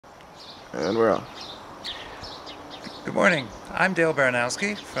And we're on. Good morning. I'm Dale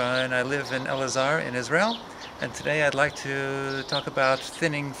Baranowski, and I live in Elazar in Israel. And today I'd like to talk about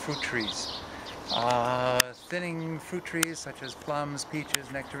thinning fruit trees. Thinning fruit trees such as plums,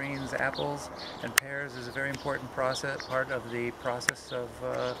 peaches, nectarines, apples, and pears is a very important part of the process of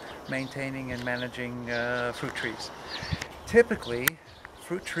maintaining and managing fruit trees. Typically,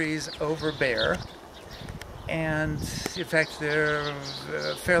 fruit trees overbear, and in fact they're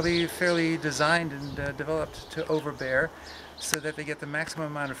fairly designed and developed to overbear so that they get the maximum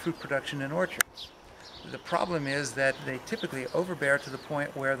amount of fruit production in orchards. The problem is that they typically overbear to the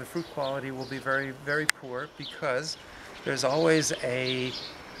point where the fruit quality will be very poor, because there's always a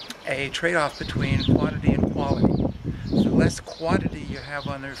trade-off between quantity and quality. The less quantity you have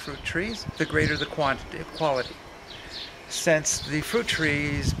on their fruit trees, the greater the quality. Since the fruit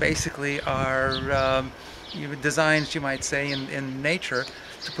trees basically are designed, you might say, in nature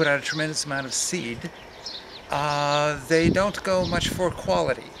to put out a tremendous amount of seed, they don't go much for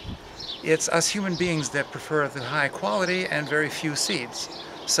quality. It's us human beings that prefer the high quality and very few seeds.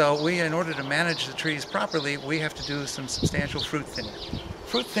 So in order to manage the trees properly, we have to do some substantial fruit thinning.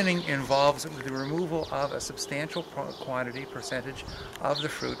 Fruit thinning involves the removal of a substantial percentage of the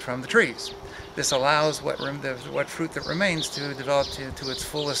fruit from the trees. This allows what fruit that remains to develop to its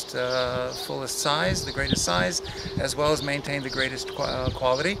fullest size, the greatest size, as well as maintain the greatest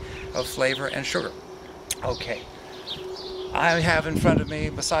quality of flavor and sugar. Okay. I have in front of me,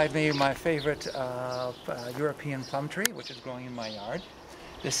 beside me, my favorite European plum tree, which is growing in my yard.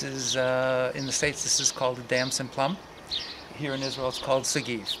 This is, in the States, this is called a damson plum. Here in Israel, it's called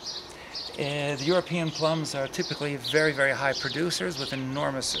sagiv. The European plums are typically very high producers with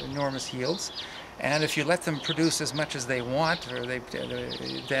enormous yields. And if you let them produce as much as they want,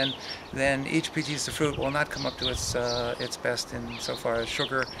 then each piece of fruit will not come up to its best in so far as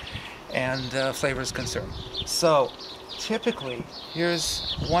sugar and flavor is concerned. So, typically,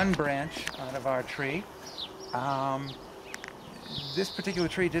 here's one branch out of our tree. This particular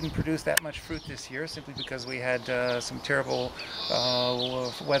tree didn't produce that much fruit this year, simply because we had some terrible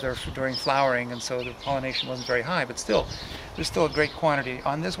weather during flowering, and so the pollination wasn't very high, but still, there's still a great quantity.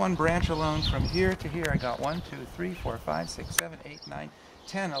 On this one branch alone, from here to here, I got 1, 2, 3, 4, 5, 6, 7, 8, 9,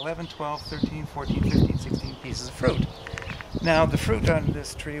 10, 11, 12, 13, 14, 15, 16 pieces of fruit. Now, the fruit on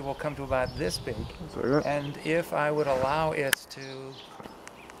this tree will come to about this big, and if I would allow it to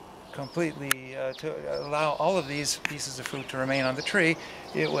completely, to allow all of these pieces of fruit to remain on the tree,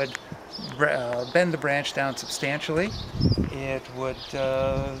 it would bend the branch down substantially. It would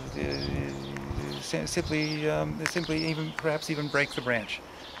simply perhaps even break the branch.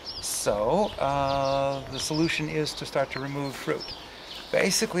 So, the solution is to start to remove fruit.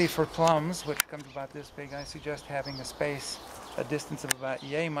 Basically, for plums, which come to about this big, I suggest having a distance of about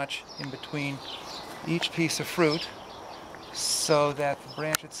yay much in between each piece of fruit, so that the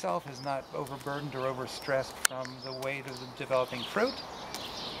branch itself is not overburdened or overstressed from the weight of the developing fruit,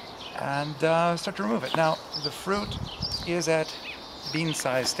 and start to remove it. Now, the fruit is at bean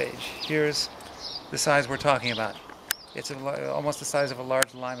size stage. Here's the size we're talking about. It's almost the size of a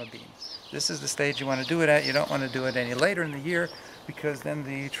large lima bean. This is the stage you want to do it at. You don't want to do it any later in the year, because then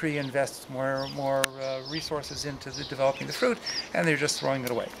the tree invests more resources into developing the fruit, and they're just throwing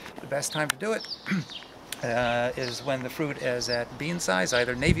it away. The best time to do it is when the fruit is at bean size,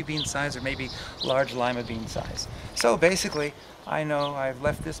 either navy bean size or maybe large lima bean size. So basically, I know I've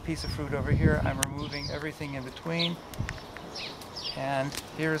left this piece of fruit over here. I'm removing everything in between. And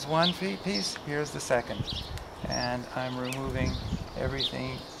here's one piece, here's the second. And I'm removing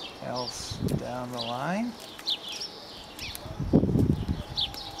everything else down the line.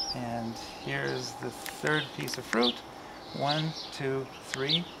 And here's the third piece of fruit. 1, 2,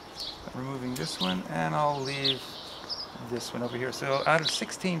 3. I'm removing this one, and I'll leave this one over here. So out of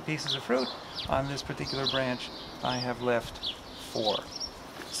 16 pieces of fruit on this particular branch, I have left 4.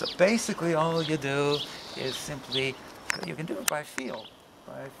 So basically all you do is simply, you can do it by feel.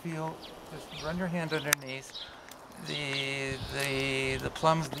 By feel, just run your hand underneath. The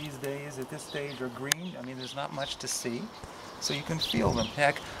plums these days at this stage are green. I mean, there's not much to see, so you can feel them.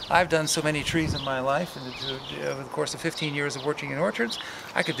 Heck, I've done so many trees in my life, and over the course of 15 years of working in orchards,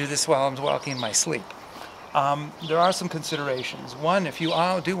 I could do this while I'm walking in my sleep. There are some considerations. One, if you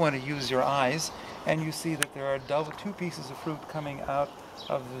do want to use your eyes, and you see that there are 2 pieces of fruit coming out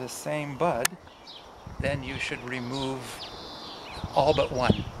of the same bud, then you should remove all but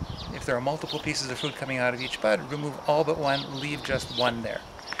one. If there are multiple pieces of fruit coming out of each bud, remove all but one, leave just one there,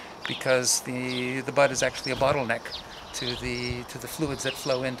 because the bud is actually a bottleneck to the fluids that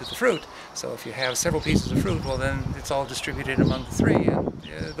flow into the fruit. So if you have several pieces of fruit, well then it's all distributed among the three, and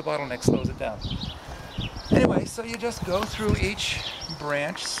the bottleneck slows it down. Anyway, so you just go through each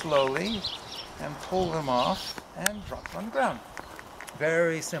branch slowly and pull them off and drop them on the ground.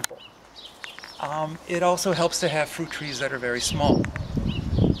 Very simple. It also helps to have fruit trees that are very small,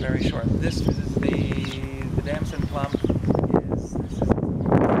 very short. This is the damson plum. This is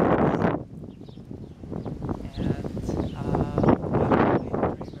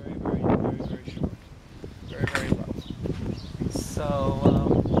very short, very low.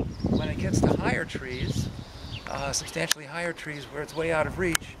 So when it gets to higher trees, substantially higher trees where it's way out of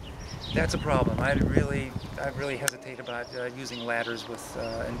reach, that's a problem. I really hesitate about using ladders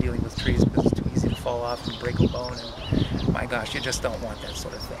and dealing with trees because it's too easy to fall off and break a bone, and my gosh, you just don't want that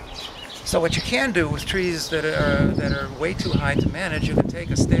sort of thing. So what you can do with trees that are way too high to manage, you can take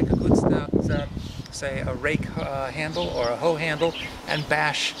a stick, a good stout, say a rake handle or a hoe handle, and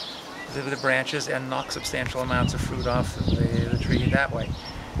bash the branches and knock substantial amounts of fruit off the tree that way.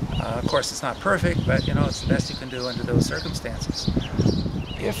 Of course, it's not perfect, but you know, it's the best you can do under those circumstances.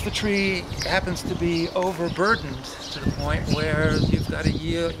 If the tree happens to be overburdened to the point where you've got a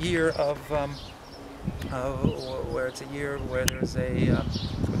year of where it's a year where there's a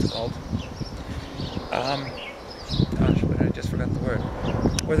what's it called? Gosh, I just forgot the word.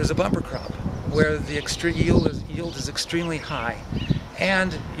 Where there's a bumper crop, where the yield is extremely high,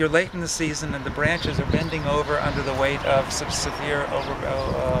 and you're late in the season and the branches are bending over under the weight of some severe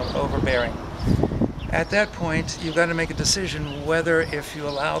overbearing. At that point, you've got to make a decision whether, if you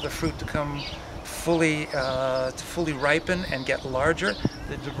allow the fruit to come fully ripen and get larger,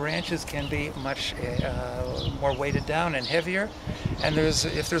 the branches can be much more weighted down and heavier. And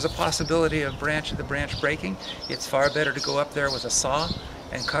if there's a possibility of the branch breaking, it's far better to go up there with a saw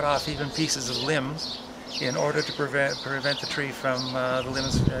and cut off even pieces of limbs in order to prevent the tree from the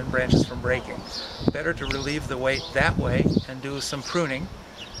limbs and branches from breaking. Better to relieve the weight that way and do some pruning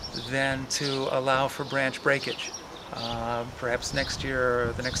than to allow for branch breakage. Perhaps next year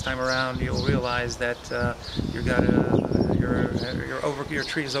or the next time around you'll realize that your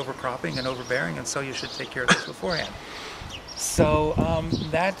tree is overcropping and overbearing, and so you should take care of this beforehand. So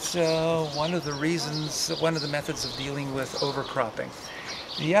that's one of the methods of dealing with overcropping.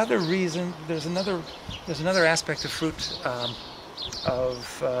 The other reason, there's another aspect of fruit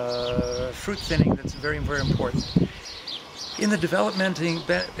thinning that's very important. In the developing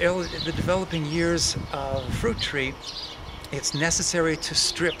years of a fruit tree, it's necessary to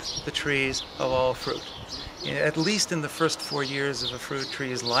strip the trees of all fruit. At least in the first 4 years of a fruit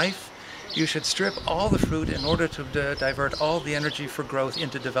tree's life, you should strip all the fruit in order to divert all the energy for growth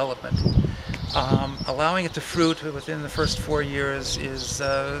into development. Allowing it to fruit within the first 4 years is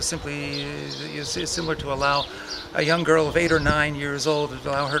similar to allow a young girl of 8 or 9 years old to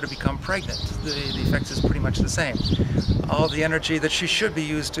allow her to become pregnant. The effect is pretty much the same. All the energy that should be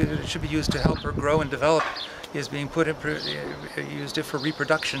used to help her grow and develop is being used for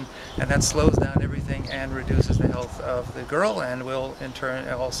reproduction, and that slows down everything and reduces the health of the girl, and will in turn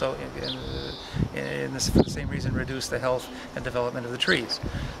also, for the same reason, reduce the health and development of the trees.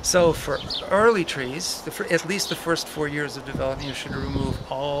 So for early trees, at least the first 4 years of development, you should remove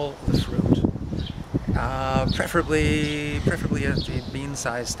all the fruit. Preferably at the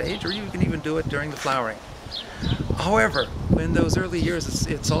bean-sized stage, or you can even do it during the flowering. However, in those early years,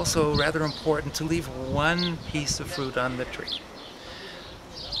 it's also rather important to leave one piece of fruit on the tree.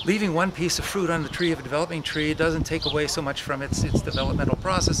 Leaving one piece of fruit on the tree of a developing tree doesn't take away so much from its developmental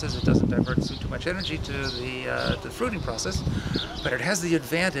processes. It doesn't divert too much energy to the fruiting process, but it has the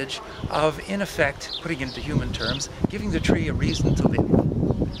advantage of, in effect, putting it into human terms, giving the tree a reason to live.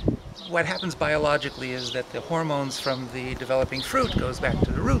 What happens biologically is that the hormones from the developing fruit goes back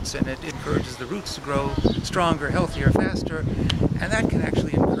to the roots, and it encourages the roots to grow stronger, healthier, faster, and that can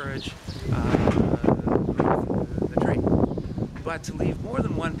actually encourage the tree. But to leave more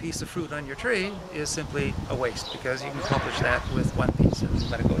than one piece of fruit on your tree is simply a waste, because you can accomplish that with one piece,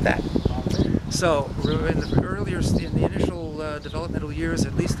 and let it go with that. So in the initial developmental years,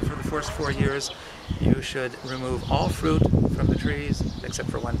 at least for the first 4 years, you should remove all fruit from the trees except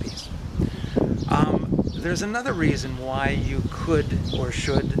for one piece. There's another reason why you could or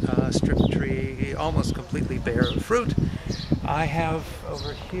should strip a tree almost completely bare of fruit. I have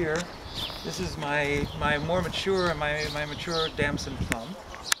over here, this is my more mature, my mature damson plum.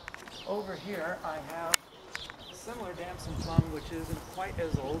 Over here I have a similar damson plum, which isn't quite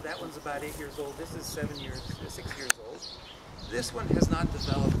as old. That one's about 8 years old. This is 6 years old. This one has not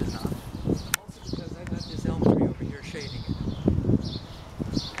developed enough. Also because I've got this elm tree over here shading it.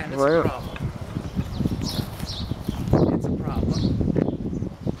 And it's a problem.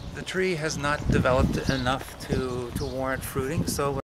 tree has not developed enough to warrant fruiting, so